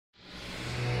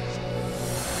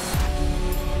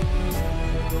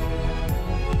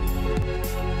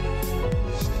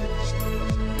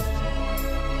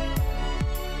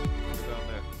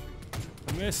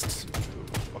missed.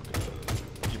 I'm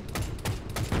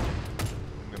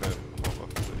gonna hold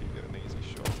off so you get an easy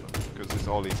shot because it's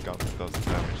Ollie's gun that does the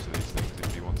damage to these things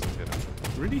if he wants to hit them.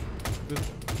 Really?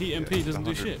 The heat MP doesn't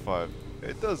do shit. 105.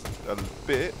 It does a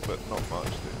bit, but not much,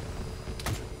 dude.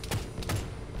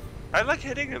 I like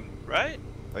hitting him, right?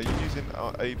 Are you using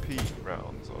AP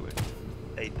rounds, Ollie?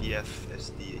 APF,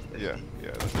 SD. Yeah,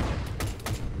 that's right.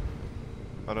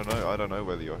 I don't know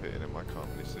whether you're hitting him, I can't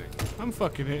really see. I'm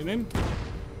fucking hitting him.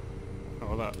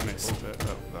 Oh, that missed. Oh, that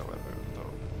went over the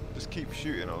top. Just keep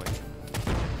shooting, Ollie.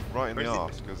 Right in the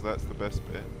arse, because that's the best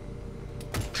bit.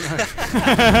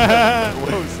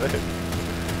 Well said.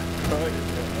 Right in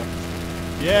the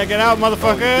arse. Yeah, get out,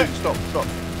 motherfucker! Oh, stop.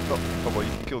 Oh, well, you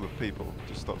can kill the people.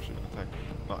 Just stop shooting the tank.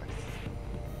 Nice.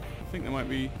 I think there might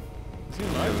be... Is he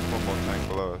Yeah, alive? there's one more tank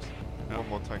below us. Oh. One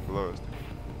more tank below us.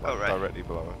 Oh, right. Directly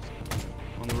below us.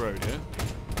 On the road, yeah?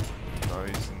 No,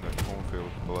 he's in the cornfield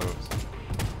below us.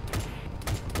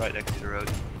 Right next to the road.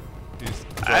 He's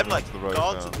I'm driving like onto the road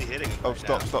constantly now. hitting him. Oh, right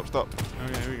stop. now. Oh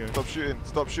yeah, here we go.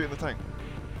 Stop shooting the tank.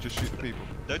 Just shoot the people.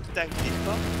 Don't the tank keep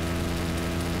up?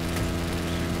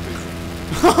 Shoot the people.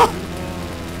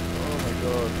 Oh my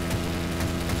god.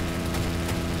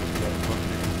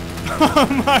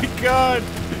 Oh my god!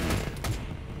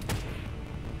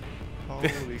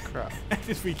 Holy crap.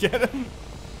 Did we get him?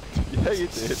 Yeah, you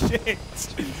did. Shit!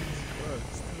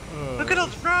 Look at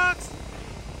those rocks!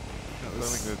 I don't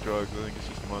think they're drugs, I think it's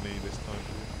just money this time.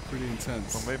 Pretty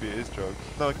intense. Or maybe it is drugs.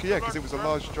 No, yeah, because it was a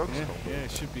large drugs Yeah, complex. yeah,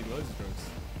 it should be loads of drugs.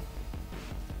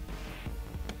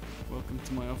 Welcome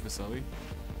to my office, Ollie.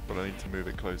 But I need to move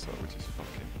it closer, which is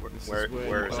fucking... This Where is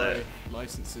where is you that? buy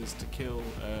licenses to kill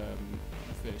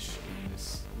fish in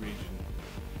this region.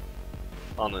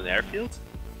 On an airfield?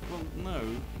 Well, no,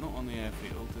 not on the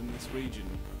airfield, in this region.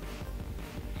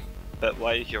 But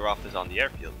why is your office on the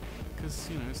airfield? Because,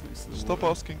 you know, it's next to the Stop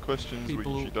water. asking questions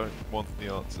People- which you don't want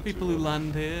the answer to. People who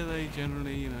land here, they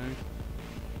generally, you know,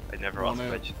 I never asked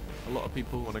question. a lot of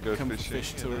people Wanna go come for fishing,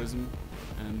 fish you know. tourism,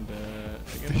 and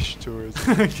they get, Fish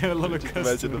tourism. get a lot of Just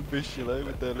imagine the customers. fish, you know,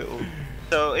 with their little...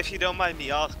 So, if you don't mind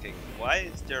me asking, why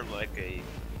is there like a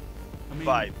I mean,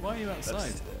 vibe? why are you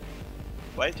outside?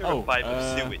 Why is there Oh, a pipe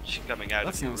of sewage coming out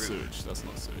That's of your not room? sewage. That's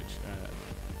not sewage.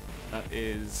 That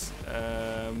is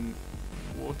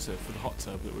water for the hot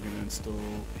tub that we're going to install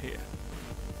here.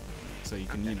 So you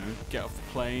can, you know, get off the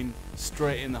plane,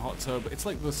 straight in the hot tub. It's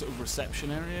like the sort of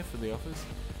reception area for the office.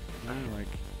 You know,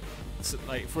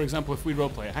 like for example, if we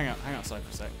roleplay it, hang outside for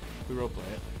a sec. If we roleplay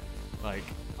it, like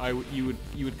you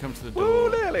would come to the door. Woo,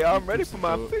 Lily, I'm you'd ready come for to the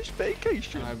my door, fish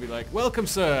vacation. and I'd be like, "Welcome,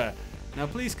 sir. Now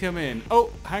please come in." Oh,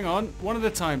 hang on, one at a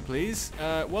time, please.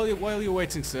 While you're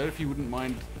waiting, sir, if you wouldn't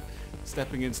mind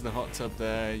stepping into the hot tub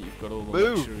there, you've got all the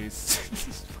Boo.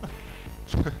 luxuries.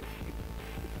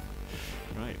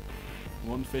 Right,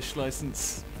 one fish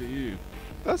license for you.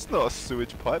 That's not a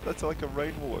sewage pipe, that's like a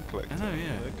rainwater collector. I know,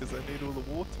 yeah. Because they need all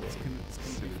the water. It's gonna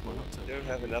be for my hot You tub. don't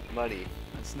have enough money.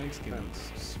 That snakeskin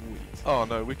looks sweet. Oh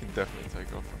no, we can definitely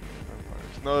take off from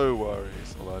here, no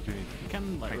worries. Although I do need You to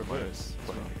can like paint my reverse as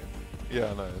plane well. again. Yeah,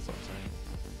 I know, that's what I'm saying.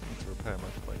 I need to repair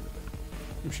my plane a bit.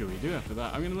 I'm sure we do after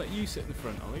that. I'm gonna let you sit in the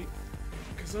front, Ollie.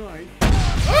 Because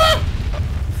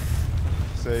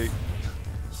See,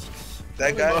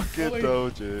 That guy? fucking Ollie.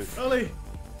 told you. Ollie!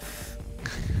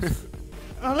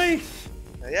 Ollie!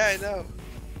 Yeah, I know.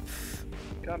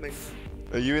 Coming.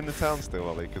 Are you in the town still,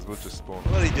 Ollie? Because we'll just spawn.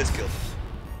 Well, he just killed him.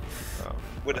 Oh,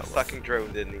 With a well, fucking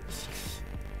drone, didn't he?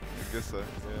 I guess so,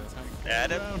 yeah.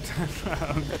 Adam?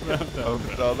 Round. Oh,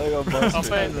 no, they are my I'll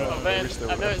street. bet, I'll bet.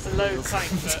 I know it's a low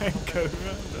tank, but Go round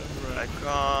and I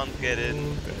round can't get in.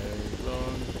 all day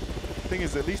long. The thing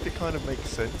is, at least it kind of makes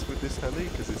sense with this heli,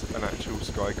 because it's an actual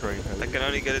sky crane heli. I can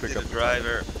only get it Pick to up the tank.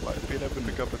 driver. Like, being able to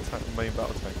pick up a main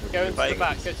battle tank. would go be into the really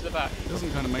back, nice. go to the back. It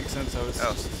doesn't kind of make sense how it's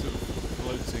Oh. just sort of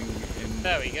floating in.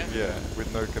 There we go. Yeah,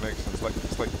 with no connections. Like,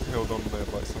 it's like held on there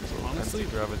by some sort of Honestly,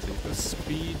 anti-gravity. the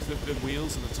speed that the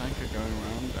wheels of the tank are going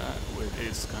around at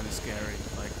is kind of scary.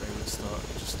 Like they would start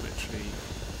just literally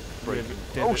Breaking.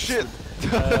 divots Oh shit!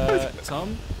 with-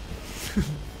 Tom,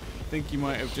 I think you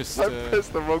might have just. I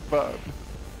pressed the wrong button.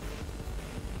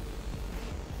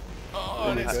 Oh,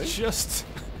 and There we it's just,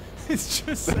 it's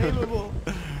just saleable.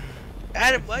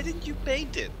 Adam, why didn't you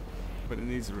paint it? But it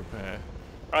needs a repair.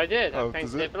 I did. Oh, I painted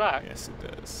does it? it black. Yes, it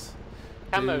does.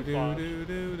 Camouflage.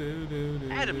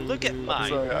 Adam, look at mine.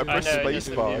 Sorry, I pressed know, it is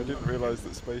a spacebar. I new- didn't realise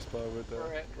that spacebar would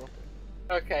Alright. drop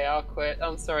it. Okay, I'll quit.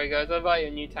 I'm sorry, guys. I'll buy you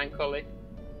a new tank, Ollie.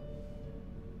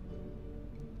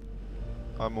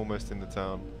 I'm almost in the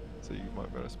town, so you might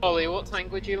be able to spawn. Ollie, what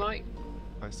tank would you like?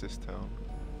 ISIS town.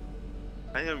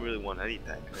 I don't really want any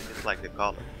tank. I just like the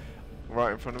color.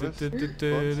 right in front of us. Oh,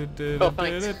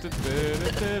 thanks.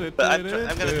 But I'm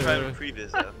gonna try and retrieve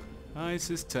this though.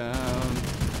 ISIS town.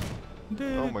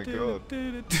 Oh my god.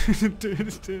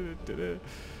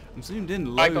 I'm zoomed in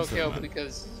I loads got though, killed man.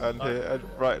 because And here, and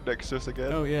right next to us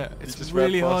again. Oh yeah, You it's just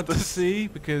really ran hard past to us. see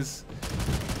because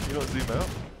You not zoom out?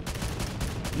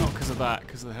 not because of that,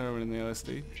 because of the heroin and the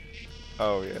LSD.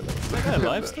 Oh yeah. That's Is that guy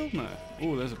alive still? No.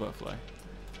 Oh, there's a butterfly.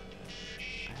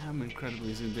 I am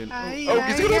incredibly zoomed in. Oh, he's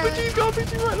got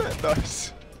RPG right there.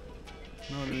 Nice.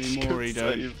 Not anymore, he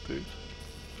don't. Saved, dude.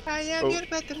 I am your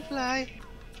butterfly.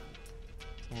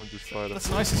 Someone just fired That's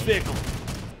up the nicest vehicle.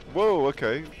 Whoa,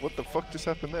 okay. What the fuck just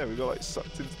happened there? We got like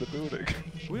sucked into the building.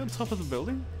 Are we on top of the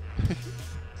building?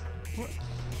 What?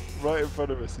 Right in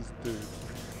front of us is dude.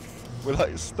 We're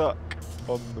like stuck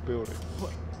on the building.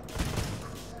 What?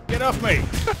 Get off me!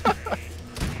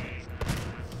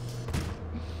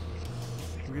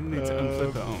 We're gonna need to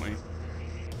unflip it, aren't we?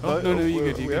 Oh, no,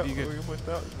 you're good, you're good. We're almost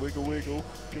out. Wiggle, wiggle.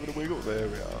 Give it a wiggle. There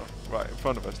we are. Right in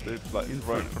front of us, dude. Like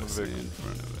right in front of the vehicle. In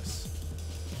front of us.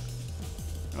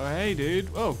 Oh, hey, dude.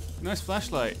 Oh, nice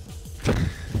flashlight.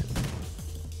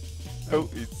 Oh,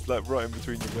 it's like right in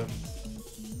between your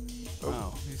guns. Oh.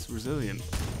 Wow, he's resilient.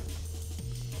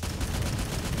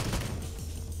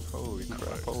 Holy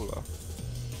crapola.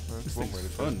 This That's one thing's way to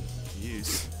fun to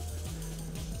use.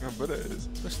 I bet it is.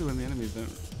 Especially when the enemies don't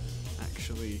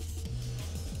actually...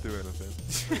 Do anything.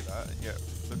 Look at that, and yet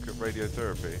look at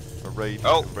radiotherapy. A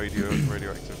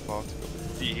radioactive particle.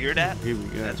 Do you hear that? Here we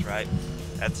go. That's right.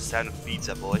 That's the sound of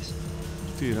pizza, boys.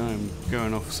 Dude, I'm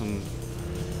going off some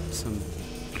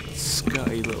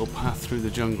scutty little path through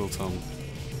the jungle, Tom.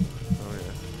 Oh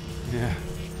yeah. Yeah,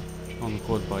 on the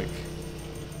quad bike.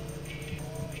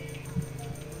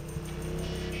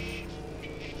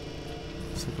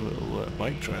 It's like a little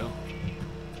bike trail.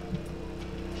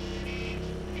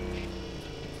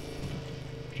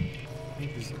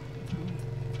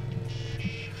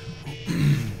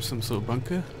 Some sort of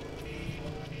bunker?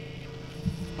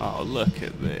 Oh, look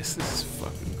at this. This is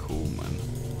fucking cool, man.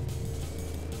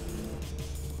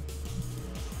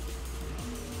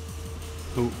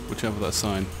 Oh, watch out for that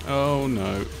sign. Oh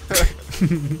no.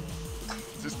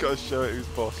 Just gotta show it who's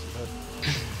boss, man.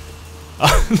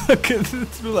 Oh, look at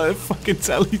this, like fucking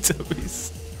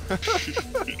Teletubbies. I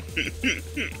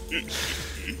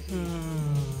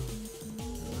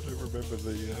don't remember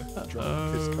the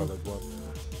drunk piss-coloured one.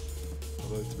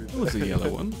 Although to be There was a yellow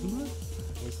one, wasn't there?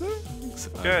 Was there? I think so.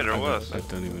 Yeah, there was. I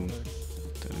don't even know.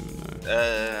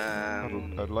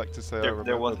 I'd like to say I remember.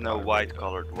 There was but no I white remember.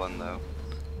 colored one though.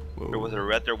 Whoa. There was a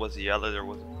red, there was a yellow, there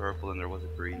was a purple, and there was a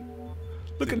green.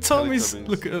 Look The at Tommy's. Teletubbies.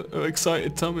 Look at how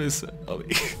excited Tom is. Ollie.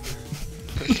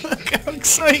 Look how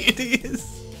excited he is.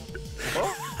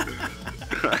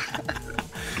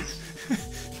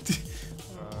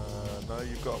 No,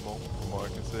 you've got them all, from what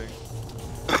I can see.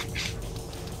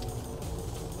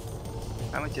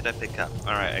 How much did I pick up?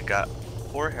 Alright, I got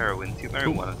 4 heroin, 2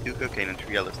 marijuana, 2 cocaine, and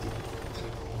 3 LSD.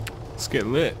 Let's get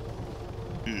lit.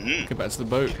 Mm-hmm. Get back to the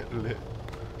boat. Get lit.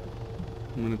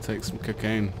 I'm gonna take some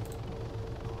cocaine.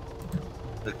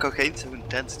 The cocaine's so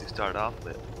intense to start off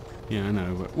with. Yeah, I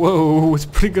know. But whoa, it's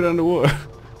pretty good underwater.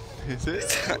 Is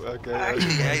it? Okay.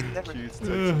 Actually, I never- Cue to take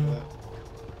some of that.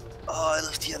 Oh, I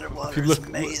love the underwater, If you it's look-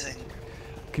 amazing.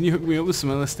 Can you hook me up with some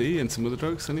LSD and some other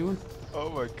drugs, anyone? Oh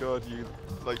my god, you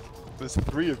like there's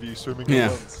 3 of you swimming Yeah.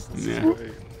 at once. This Yeah. is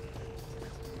great.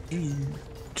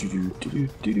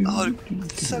 Oh,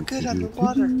 it's so good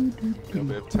underwater. Got a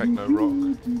bit of techno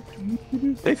rock.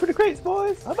 Thanks for the crates,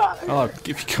 boys. I'm out. Oh, if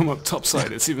you come up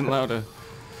topside, it's even louder.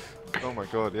 Oh my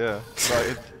god, yeah. Like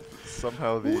it,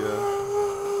 somehow the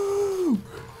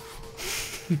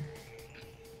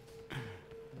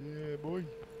yeah, boy.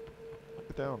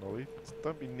 Get down, Ollie.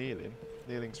 Don't be kneeling.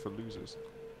 Kneeling's for losers.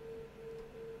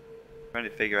 Trying to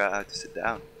figure out how to sit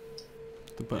down.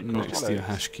 The button got next to your legs.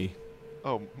 hash key.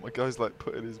 Oh, my guy's like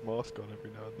putting his mask on every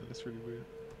now and then. It's really weird.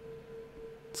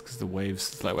 It's because the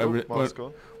waves. It's like Oh, when mask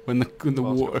on. when the Mask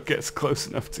water off. gets close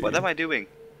enough to What you. am I doing?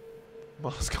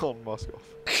 Mask on, mask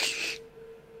off.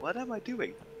 What am I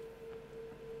doing?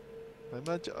 I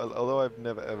imagine, although I've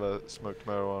never ever smoked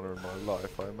marijuana in my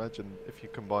life, I imagine if you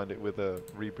combined it with a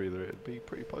rebreather, it'd be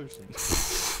pretty potent.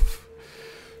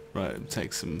 Right,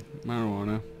 take some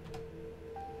marijuana.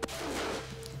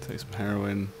 Take some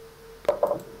heroin.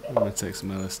 I'm gonna take some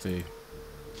LSD.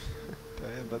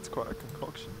 Damn, that's quite a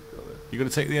concoction you've got there. You gotta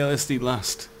take the LSD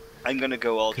last, I'm gonna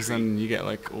go all because 3. then you get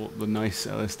like all the nice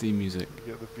LSD music.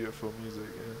 You get the beautiful music,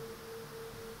 yeah.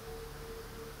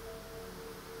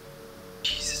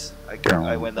 Jesus,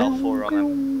 I went all 4 on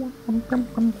him.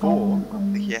 4?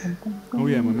 Yeah. Oh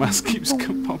yeah, my mask keeps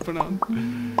popping on.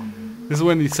 This is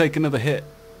when you take another hit.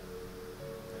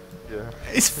 Yeah.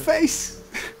 His face!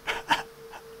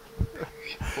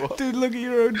 What? Dude, look at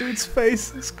your own dude's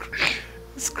face. It's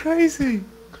crazy.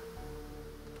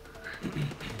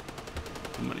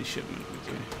 Money shipment.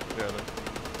 Okay. Yeah. No.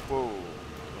 Whoa.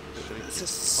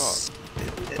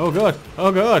 Fuck. Oh god.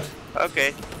 Oh god.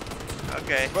 Okay.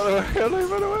 Okay. Run away!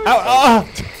 Run away! Ow! Ah!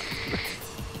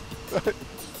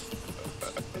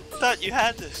 Thought you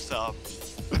had to stop.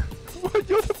 What?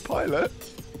 You're the pilot?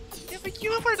 Yeah, but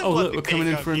you were the Oh one look, who we're coming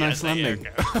paid in off for a the nice anti-air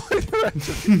landing. gun. You're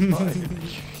actually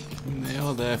fine. They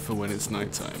are there for when it's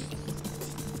nighttime.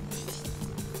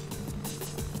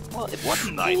 Well, it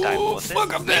wasn't nighttime, Oh was it?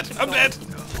 fuck! I'm dead! I'm dead!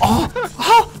 Oh!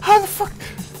 How the fuck?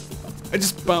 I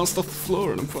just bounced off the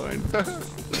floor and I'm fine.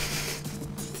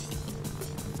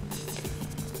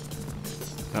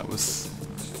 That was...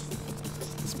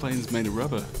 This plane's made of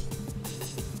rubber.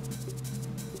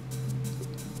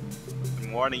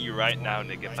 I'm warning you right now,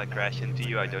 Nick. If I crash into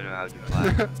you, I don't know how to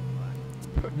fly.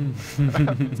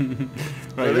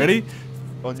 Right, ready?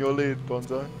 On your lead,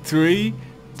 Bonzai. 3,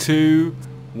 2,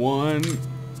 1,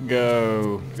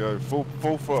 go. Go. Full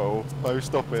throttle. No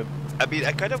stopping. I mean,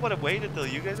 I kind of want to wait until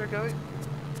you guys are going.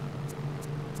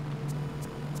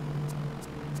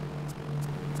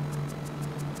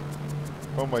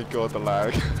 Oh my god, the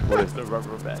lag. What is the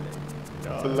rubber banding?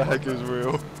 The lag is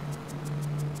real.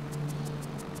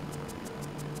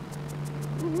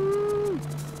 Woohoo!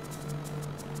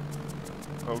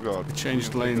 Oh god. We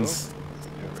changed Can we take lanes. off?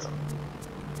 Yeah, we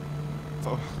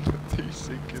are. Oh, the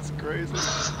desync is crazy.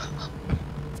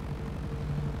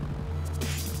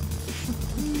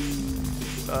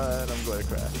 And I'm going to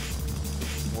crash.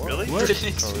 What? Really? What?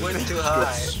 Phoenix Oh, went it too got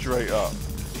high. straight up.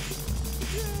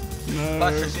 No,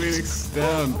 Buses. Phoenix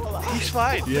down. He's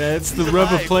fine. Yeah, it's the He's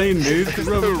rubber alive. plane, dude. The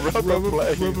rubber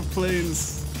plane. rubber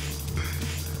planes.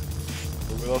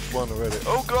 We lost one already.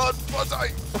 Oh god,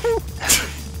 Bonzai!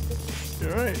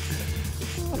 You're right. I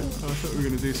thought we were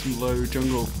gonna do some low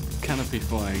jungle canopy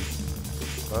flying.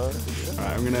 Yeah.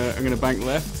 Alright, I'm gonna bank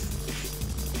left.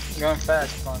 You're going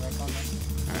fast, Connor.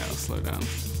 Alright, I'll slow down.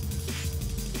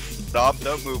 Stop,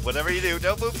 don't move. Whatever you do,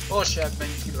 don't move. Oh shit, I've been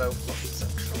too low for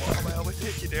sexual. Why am I always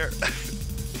hit you there?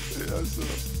 Yeah, I saw.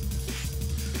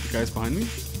 You guys behind me?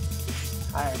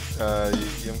 Hi. I'm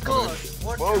coming. God,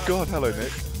 what? Oh god, hello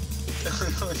Nick.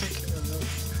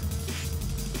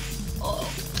 Oh,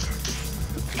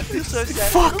 I feel so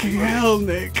sad. Fucking hell,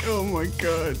 Nick! Oh my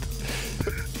god.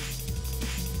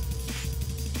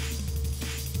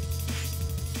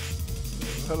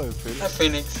 Hello hi Felix.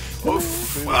 Phoenix. Oh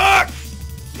fuck!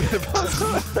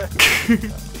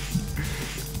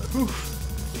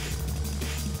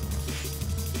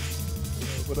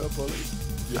 What up, Ollie?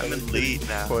 I'm in lead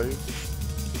now. Is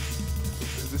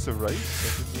this a race?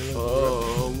 I didn't realise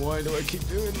Oh, why do I keep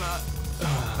doing that?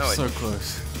 No, So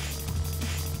close.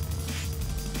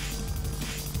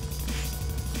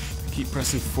 Keep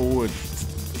pressing forward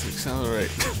to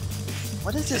accelerate.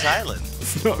 What is this island?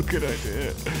 It's not a good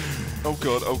idea. Oh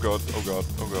god, oh god, oh god,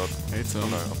 oh god. Hey Oh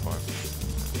Tom. no, I'm fine.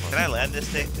 Can I land this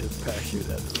thing? It's parachute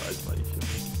as a large body ship.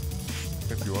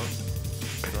 If you want.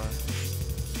 Try.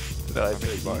 No, I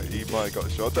He might have got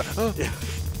shot. Oh. Yeah.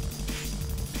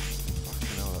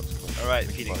 Fucking hell, that was close. Alright,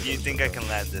 He Phoenix, might do you have think got I shot can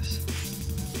land this?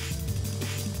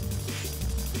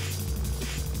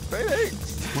 there. Phoenix!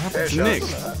 What happened to Fair Nick?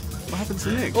 shot. What happened to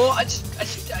Nick? Oh, I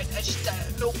just died.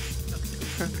 Nope.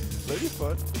 No, you're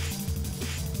fine.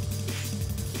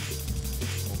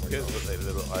 Oh my Guys god. look like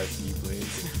little RC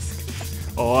planes.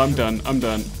 Oh, I'm done. I'm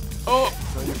done. Oh!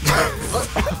 No,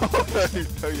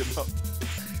 you're not.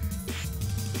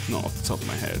 Not off the top of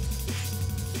my head.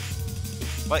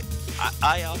 Wait,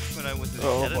 I asked when I was in the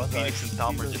Oh, head and Bonzai. Phoenix and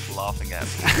Tom were just laughing at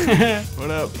me.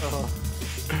 What up? Oh.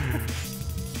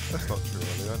 That's not true,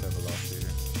 Ollie. I never laughed at you.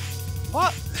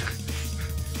 What?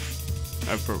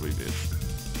 I probably did.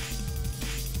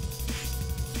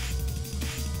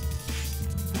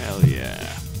 Hell yeah.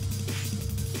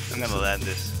 I'm gonna land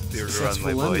this. Zero to run, Successful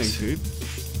my landing, boys. dude.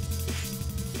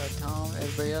 But Tom,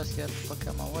 everybody else get the fuck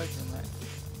out my way.